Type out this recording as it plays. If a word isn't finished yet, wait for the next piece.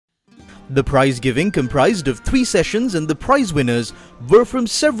The prize giving comprised of 3 sessions and the prize winners were from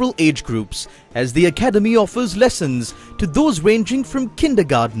several age groups, as the Academy offers lessons to those ranging from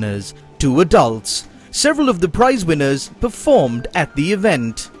kindergartners to adults. Several of the prize winners performed at the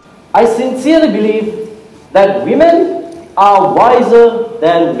event. I sincerely believe that women are wiser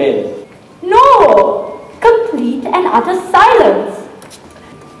than men. No! Complete and utter silence.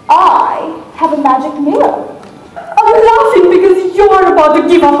 I have a magic mirror. I'm laughing because you're about to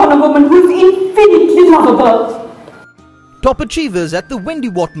give up on a woman who's infinitely lovable. Top achievers at the Wendy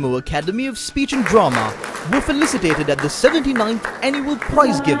Whatmore Academy of Speech and Drama were felicitated at the 79th annual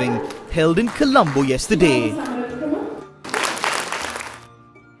prize giving held in Colombo yesterday.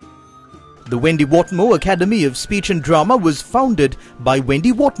 The Wendy Whatmore Academy of Speech and Drama was founded by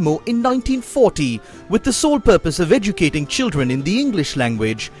Wendy Whatmore in 1940 with the sole purpose of educating children in the English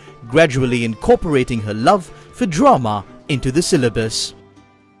language, gradually incorporating her love for drama into the syllabus.